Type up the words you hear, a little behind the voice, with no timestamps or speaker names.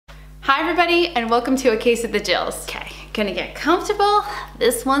Hi everybody, and welcome to A Case of the Jills. Okay, gonna get comfortable.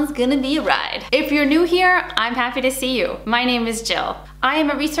 This one's gonna be a ride. If you're new here, I'm happy to see you. My name is Jill. I am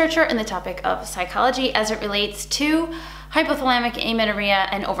a researcher in the topic of psychology as it relates to hypothalamic amenorrhea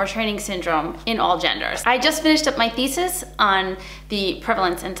and overtraining syndrome in all genders. I just finished up my thesis on the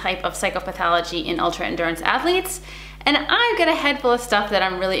prevalence and type of psychopathology in ultra-endurance athletes, and I've got a head full of stuff that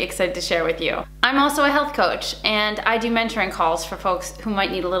I'm really excited to share with you. I'm also a health coach, and I do mentoring calls for folks who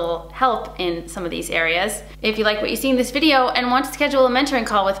might need a little help in some of these areas. If you like what you see in this video and want to schedule a mentoring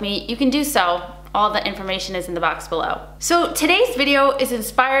call with me, you can do so. All the information is in the box below. So today's video is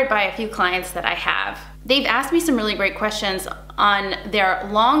inspired by a few clients that I have. They've asked me some really great questions on their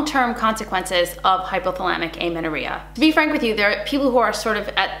long-term consequences of hypothalamic amenorrhea. To be frank with you, there are people who are sort of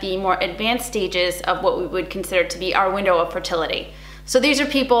at the more advanced stages of what we would consider to be our window of fertility. So these are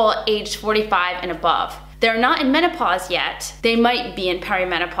people aged 45 and above. They're not in menopause yet. They might be in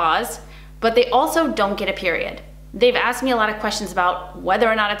perimenopause, but they also don't get a period. They've asked me a lot of questions about whether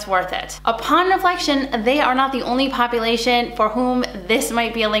or not it's worth it. Upon reflection, they are not the only population for whom this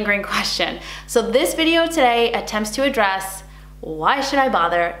might be a lingering question. So this video today attempts to address, why should I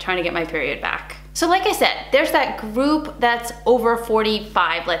bother trying to get my period back? So like I said, there's that group that's over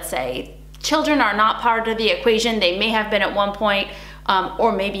 45, let's say. Children are not part of the equation. They may have been at one point,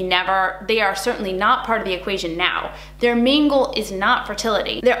 or maybe never. They are certainly not part of the equation now. Their main goal is not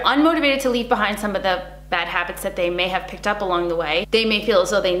fertility. They're unmotivated to leave behind some of the bad habits that they may have picked up along the way. They may feel as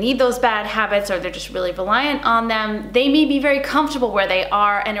though they need those bad habits, or they're just really reliant on them. They may be very comfortable where they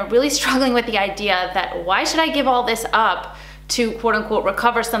are and are really struggling with the idea that, why should I give all this up to quote unquote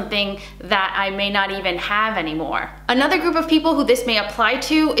recover something that I may not even have anymore? Another group of people who this may apply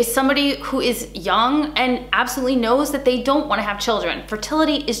to is somebody who is young and absolutely knows that they don't want to have children.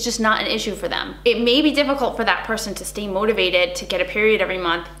 Fertility is just not an issue for them. It may be difficult for that person to stay motivated to get a period every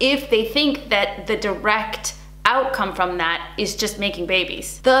month if they think that the direct outcome from that is just making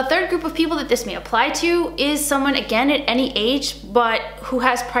babies. The third group of people that this may apply to is someone, again, at any age, but who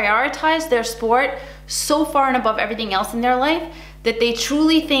has prioritized their sport so far and above everything else in their life that they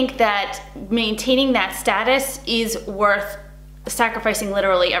truly think that maintaining that status is worth sacrificing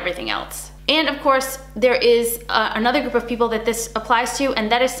literally everything else. And of course, there is another group of people that this applies to, and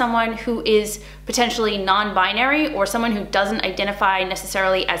that is someone who is potentially non-binary or someone who doesn't identify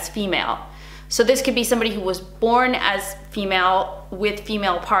necessarily as female. So this could be somebody who was born as female with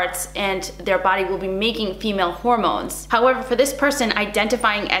female parts and their body will be making female hormones. However, for this person,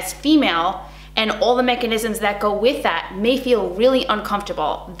 identifying as female and all the mechanisms that go with that may feel really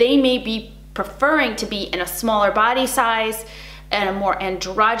uncomfortable. They may be preferring to be in a smaller body size and a more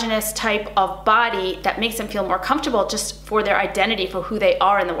androgynous type of body that makes them feel more comfortable just for their identity, for who they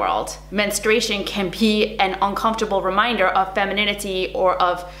are in the world. Menstruation can be an uncomfortable reminder of femininity or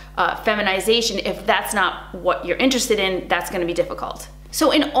of feminization. If that's not what you're interested in, that's going to be difficult.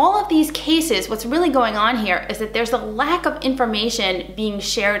 So in all of these cases, what's really going on here is that there's a lack of information being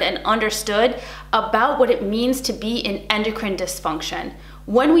shared and understood about what it means to be in endocrine dysfunction.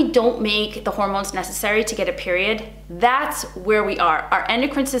 When we don't make the hormones necessary to get a period, that's where we are. Our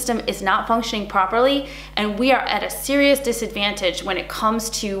endocrine system is not functioning properly, and we are at a serious disadvantage when it comes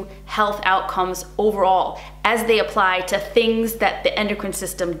to health outcomes overall as they apply to things that the endocrine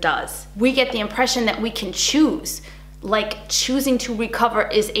system does. We get the impression that we can choose, like choosing to recover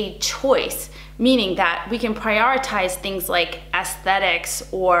is a choice, meaning that we can prioritize things like aesthetics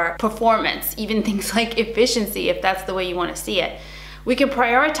or performance, even things like efficiency, if that's the way you want to see it. We can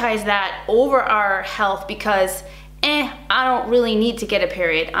prioritize that over our health because, I don't really need to get a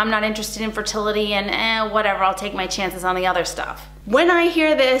period. I'm not interested in fertility and whatever, I'll take my chances on the other stuff. When I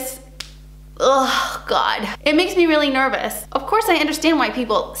hear this, oh God, it makes me really nervous. Of course, I understand why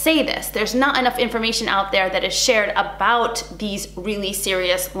people say this. There's not enough information out there that is shared about these really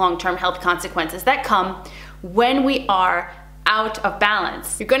serious long-term health consequences that come when we are out of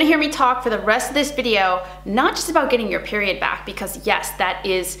balance. You're gonna hear me talk for the rest of this video, not just about getting your period back, because yes, that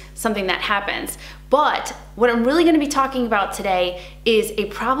is something that happens, but what I'm really gonna be talking about today is a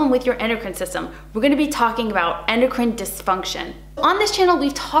problem with your endocrine system. We're gonna be talking about endocrine dysfunction. On this channel,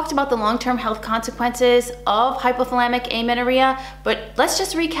 we've talked about the long-term health consequences of hypothalamic amenorrhea, but let's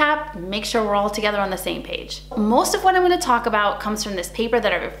just recap, make sure we're all together on the same page. Most of what I'm gonna talk about comes from this paper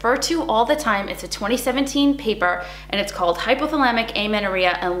that I refer to all the time. It's a 2017 paper, and it's called Hypothalamic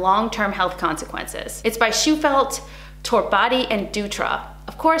Amenorrhea and Long-Term Health Consequences. It's by Shufelt, Torbati, and Dutra.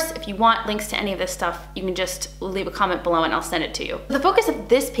 Of course, if you want links to any of this stuff, you can just leave a comment below and I'll send it to you. The focus of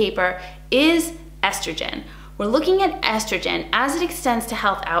this paper is estrogen. We're looking at estrogen as it extends to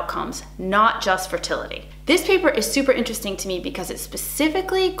health outcomes, not just fertility. This paper is super interesting to me because it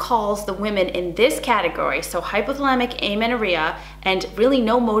specifically calls the women in this category, so hypothalamic amenorrhea and really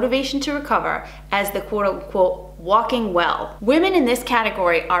no motivation to recover, as the quote unquote walking well. Women in this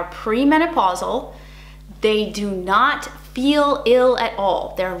category are premenopausal. They do not feel ill at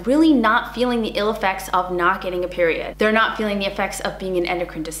all. They're really not feeling the ill effects of not getting a period. They're not feeling the effects of being in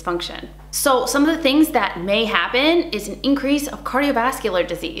endocrine dysfunction. So some of the things that may happen is an increase of cardiovascular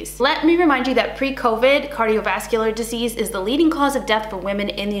disease. Let me remind you that pre-COVID, cardiovascular disease is the leading cause of death for women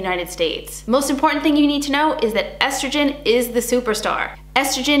in the United States. Most important thing you need to know is that estrogen is the superstar.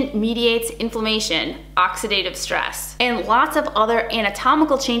 Estrogen mediates inflammation, oxidative stress, and lots of other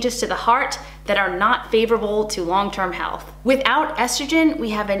anatomical changes to the heart that are not favorable to long-term health. Without estrogen, we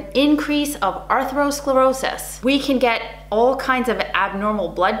have an increase of atherosclerosis. We can get all kinds of abnormal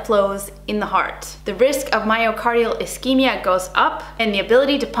blood flows in the heart. The risk of myocardial ischemia goes up and the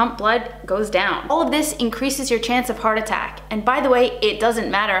ability to pump blood goes down. All of this increases your chance of heart attack. And by the way, it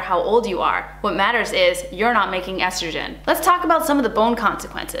doesn't matter how old you are. What matters is you're not making estrogen. Let's talk about some of the bone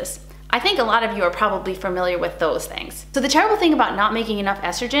consequences. I think a lot of you are probably familiar with those things. So the terrible thing about not making enough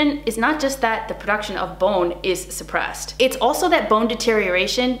estrogen is not just that the production of bone is suppressed. It's also that bone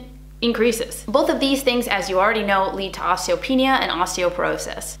deterioration increases. Both of these things, as you already know, lead to osteopenia and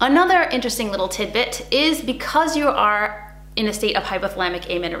osteoporosis. Another interesting little tidbit is because you are in a state of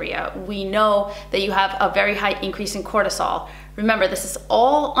hypothalamic amenorrhea, we know that you have a very high increase in cortisol. Remember, this is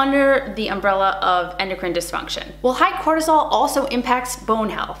all under the umbrella of endocrine dysfunction. Well, high cortisol also impacts bone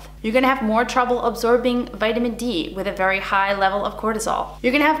health. You're gonna have more trouble absorbing vitamin D with a very high level of cortisol.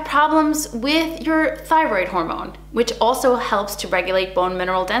 You're gonna have problems with your thyroid hormone, which also helps to regulate bone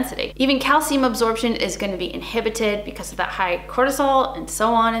mineral density. Even calcium absorption is gonna be inhibited because of that high cortisol, and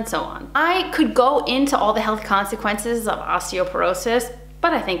so on and so on. I could go into all the health consequences of osteoporosis,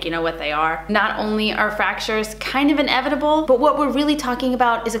 but I think you know what they are. Not only are fractures kind of inevitable, but what we're really talking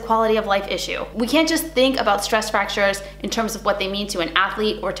about is a quality of life issue. We can't just think about stress fractures in terms of what they mean to an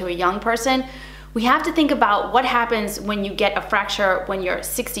athlete or to a young person. We have to think about what happens when you get a fracture when you're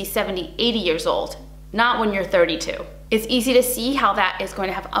 60, 70, 80 years old, not when you're 32. It's easy to see how that is going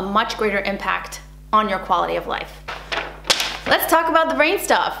to have a much greater impact on your quality of life. Let's talk about the brain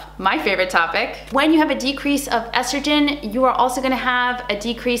stuff, my favorite topic. When you have a decrease of estrogen, you are also gonna have a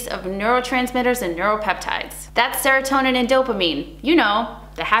decrease of neurotransmitters and neuropeptides. That's serotonin and dopamine, you know,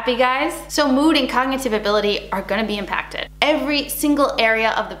 the happy guys. So mood and cognitive ability are gonna be impacted. Every single area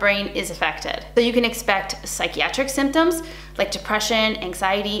of the brain is affected. So you can expect psychiatric symptoms like depression,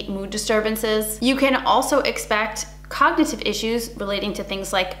 anxiety, mood disturbances. You can also expect cognitive issues relating to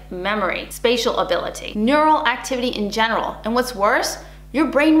things like memory, spatial ability, neural activity in general, and what's worse, your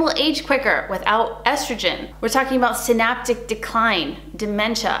brain will age quicker without estrogen. We're talking about synaptic decline,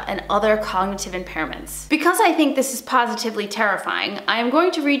 dementia, and other cognitive impairments. Because I think this is positively terrifying, I am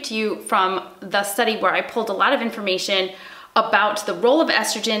going to read to you from the study where I pulled a lot of information about the role of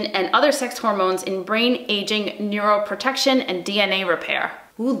estrogen and other sex hormones in brain aging, neuroprotection, and DNA repair.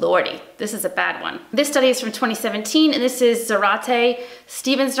 Ooh lordy, this is a bad one. This study is from 2017, and this is Zarate,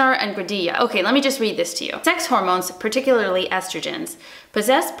 Stevensner, and Gradilla. Okay, let me just read this to you. Sex hormones, particularly estrogens,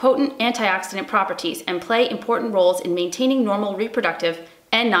 possess potent antioxidant properties and play important roles in maintaining normal reproductive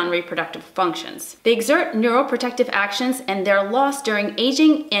and non-reproductive functions. They exert neuroprotective actions, and their loss during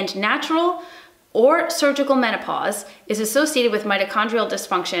aging and natural or surgical menopause is associated with mitochondrial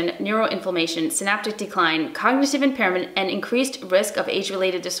dysfunction, neuroinflammation, synaptic decline, cognitive impairment, and increased risk of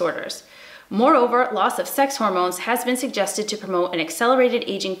age-related disorders. Moreover, loss of sex hormones has been suggested to promote an accelerated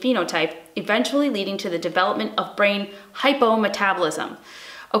aging phenotype, eventually leading to the development of brain hypometabolism.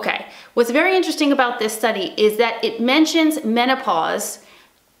 Okay, what's very interesting about this study is that it mentions menopause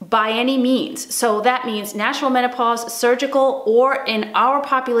by any means. So that means natural menopause, surgical, or in our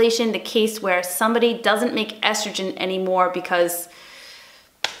population, the case where somebody doesn't make estrogen anymore because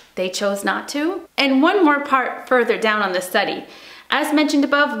they chose not to. And one more part further down on the study. As mentioned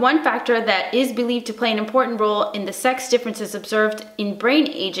above, one factor that is believed to play an important role in the sex differences observed in brain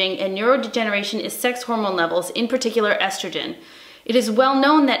aging and neurodegeneration is sex hormone levels, in particular estrogen. It is well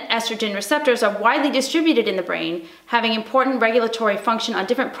known that estrogen receptors are widely distributed in the brain, having important regulatory function on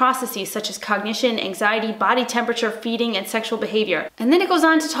different processes such as cognition, anxiety, body temperature, feeding, and sexual behavior. And then it goes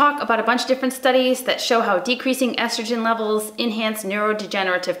on to talk about a bunch of different studies that show how decreasing estrogen levels enhance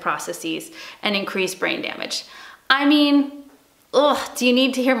neurodegenerative processes and increase brain damage. I mean, ugh, do you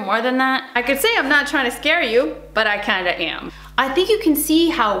need to hear more than that? I could say I'm not trying to scare you, but I kinda am. I think you can see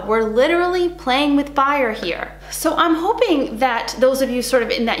how we're literally playing with fire here. So I'm hoping that those of you sort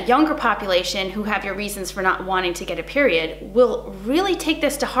of in that younger population who have your reasons for not wanting to get a period will really take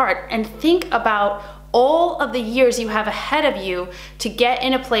this to heart and think about all of the years you have ahead of you to get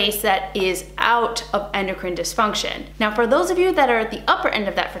in a place that is out of endocrine dysfunction. Now, for those of you that are at the upper end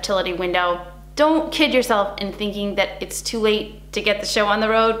of that fertility window, don't kid yourself in thinking that it's too late to get the show on the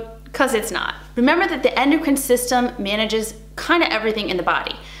road, because it's not. Remember that the endocrine system manages kind of everything in the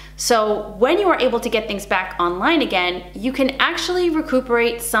body. So when you are able to get things back online again, you can actually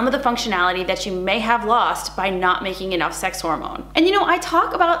recuperate some of the functionality that you may have lost by not making enough sex hormone. And you know, I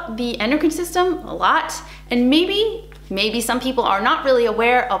talk about the endocrine system a lot, and maybe some people are not really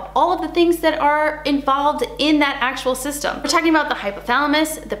aware of all of the things that are involved in that actual system. We're talking about the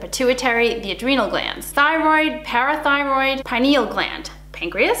hypothalamus, the pituitary, the adrenal glands, thyroid, parathyroid, pineal gland,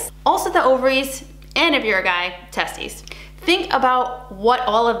 pancreas, also the ovaries, and if you're a guy, testes. Think about what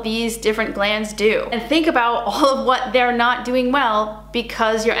all of these different glands do, and think about all of what they're not doing well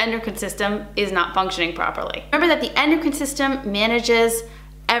because your endocrine system is not functioning properly. Remember that the endocrine system manages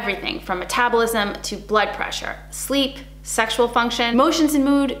everything from metabolism to blood pressure, sleep, sexual function, emotions and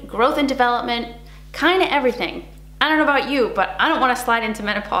mood, growth and development, kind of everything. I don't know about you, but I don't want to slide into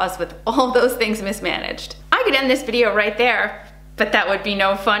menopause with all of those things mismanaged. I could end this video right there, but that would be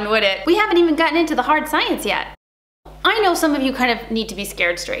no fun, would it? We haven't even gotten into the hard science yet. I know some of you kind of need to be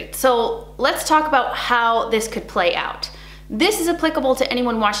scared straight, so let's talk about how this could play out. This is applicable to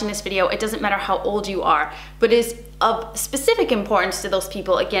anyone watching this video. It doesn't matter how old you are, but is of specific importance to those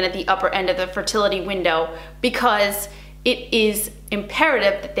people, again, at the upper end of the fertility window, because it is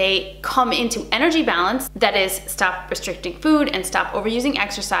imperative that they come into energy balance, that is, stop restricting food and stop overusing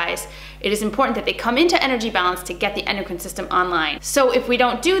exercise. It is important that they come into energy balance to get the endocrine system online. So if we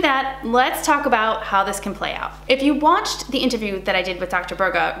don't do that, let's talk about how this can play out. If you watched the interview that I did with Dr.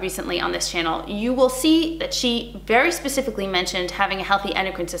 Berga recently on this channel, you will see that she very specifically mentioned having a healthy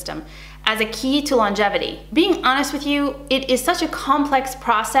endocrine system as a key to longevity. Being honest with you, it is such a complex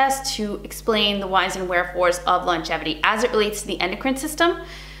process to explain the whys and wherefores of longevity as it relates to the endocrine system,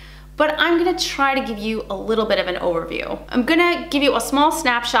 but I'm gonna try to give you a little bit of an overview. I'm gonna give you a small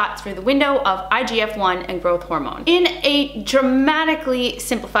snapshot through the window of IGF-1 and growth hormone. In a dramatically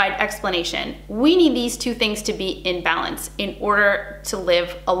simplified explanation, we need these two things to be in balance in order to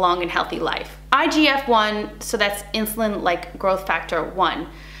live a long and healthy life. IGF-1, so that's insulin-like growth factor 1,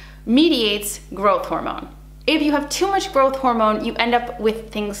 mediates growth hormone. If you have too much growth hormone, you end up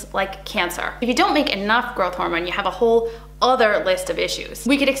with things like cancer. If you don't make enough growth hormone, you have a whole other list of issues.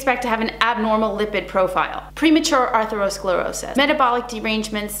 We could expect to have an abnormal lipid profile, premature atherosclerosis, metabolic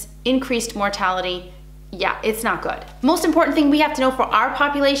derangements, increased mortality. Yeah, it's not good. Most important thing we have to know for our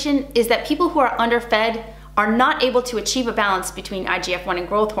population is that people who are underfed are not able to achieve a balance between IGF-1 and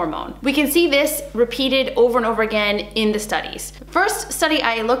growth hormone. We can see this repeated over and over again in the studies. The first study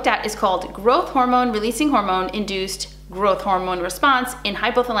I looked at is called Growth Hormone Releasing Hormone Induced Growth Hormone Response in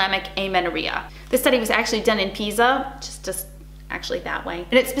Hypothalamic Amenorrhea. This study was actually done in Pisa, just actually that way.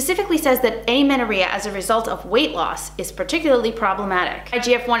 And it specifically says that amenorrhea as a result of weight loss is particularly problematic.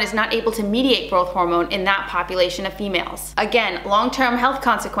 IGF-1 is not able to mediate growth hormone in that population of females. Again, long-term health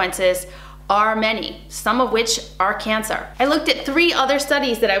consequences are many, some of which are cancer. I looked at 3 other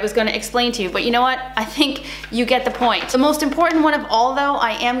studies that I was going to explain to you, but you know what? I think you get the point. The most important one of all, though,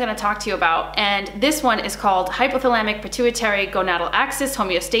 I am going to talk to you about, and this one is called Hypothalamic Pituitary Gonadal Axis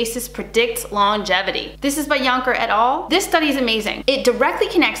Homeostasis Predicts Longevity. This is by Yonker et al. This study is amazing. It directly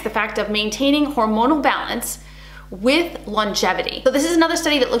connects the fact of maintaining hormonal balance with longevity. So this is another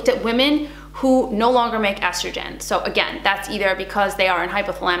study that looked at women who no longer make estrogen. So again, that's either because they are in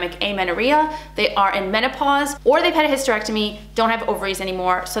hypothalamic amenorrhea, they are in menopause, or they've had a hysterectomy, don't have ovaries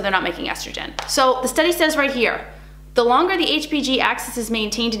anymore, so they're not making estrogen. So the study says right here, the longer the HPG axis is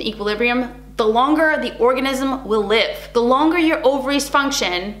maintained in equilibrium, the longer the organism will live. The longer your ovaries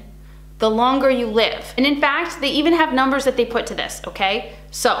function, the longer you live. And in fact, they even have numbers that they put to this, okay?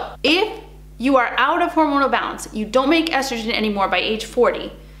 So if you are out of hormonal balance, you don't make estrogen anymore by age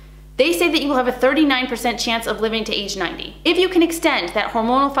 40, they say that you will have a 39% chance of living to age 90. If you can extend that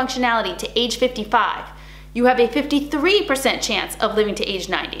hormonal functionality to age 55, you have a 53% chance of living to age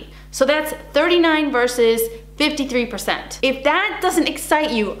 90. So that's 39 versus 53%. If that doesn't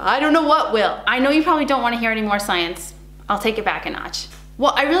excite you, I don't know what will. I know you probably don't want to hear any more science. I'll take it back a notch.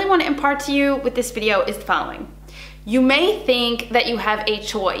 What I really want to impart to you with this video is the following. You may think that you have a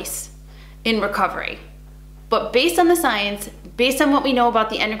choice in recovery, but based on the science, based on what we know about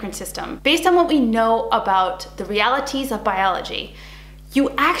the endocrine system, based on what we know about the realities of biology, you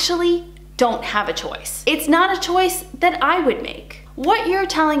actually don't have a choice. It's not a choice that I would make. What you're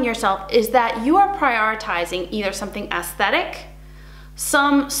telling yourself is that you are prioritizing either something aesthetic,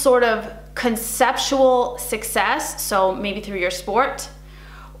 some sort of conceptual success, so maybe through your sport,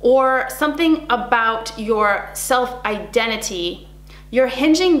 or something about your self-identity, you're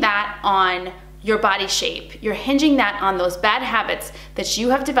hinging that on your body shape. You're hinging that on those bad habits that you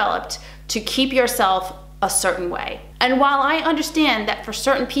have developed to keep yourself a certain way. And while I understand that for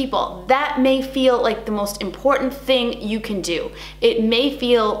certain people, that may feel like the most important thing you can do, it may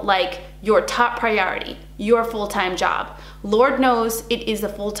feel like your top priority, your full-time job. Lord knows it is a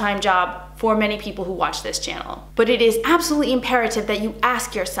full-time job for many people who watch this channel. But it is absolutely imperative that you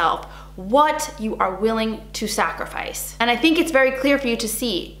ask yourself what you are willing to sacrifice. And I think it's very clear for you to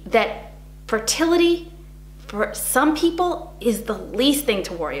see that fertility for some people is the least thing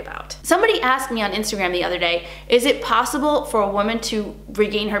to worry about. Somebody asked me on Instagram the other day, is it possible for a woman to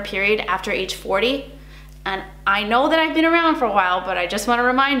regain her period after age 40? And I know that I've been around for a while, but I just want to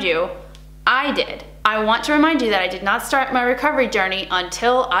remind you, I did. I want to remind you that I did not start my recovery journey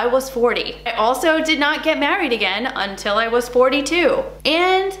until I was 40. I also did not get married again until I was 42.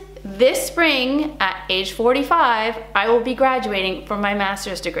 And this spring, at age 45, I will be graduating from my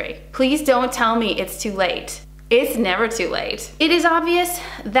master's degree. Please don't tell me it's too late. It's never too late. It is obvious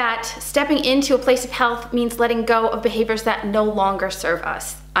that stepping into a place of health means letting go of behaviors that no longer serve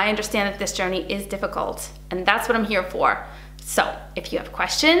us. I understand that this journey is difficult, and that's what I'm here for. So, if you have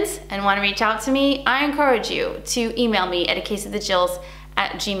questions and want to reach out to me, I encourage you to email me at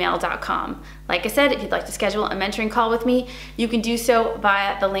acaseofthejills@gmail.com. Like I said, if you'd like to schedule a mentoring call with me, you can do so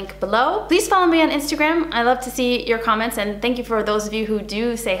via the link below. Please follow me on Instagram. I love to see your comments, and thank you for those of you who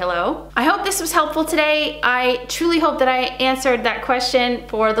do say hello. I hope this was helpful today. I truly hope that I answered that question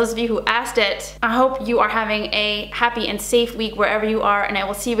for those of you who asked it. I hope you are having a happy and safe week wherever you are, and I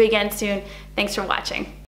will see you again soon. Thanks for watching.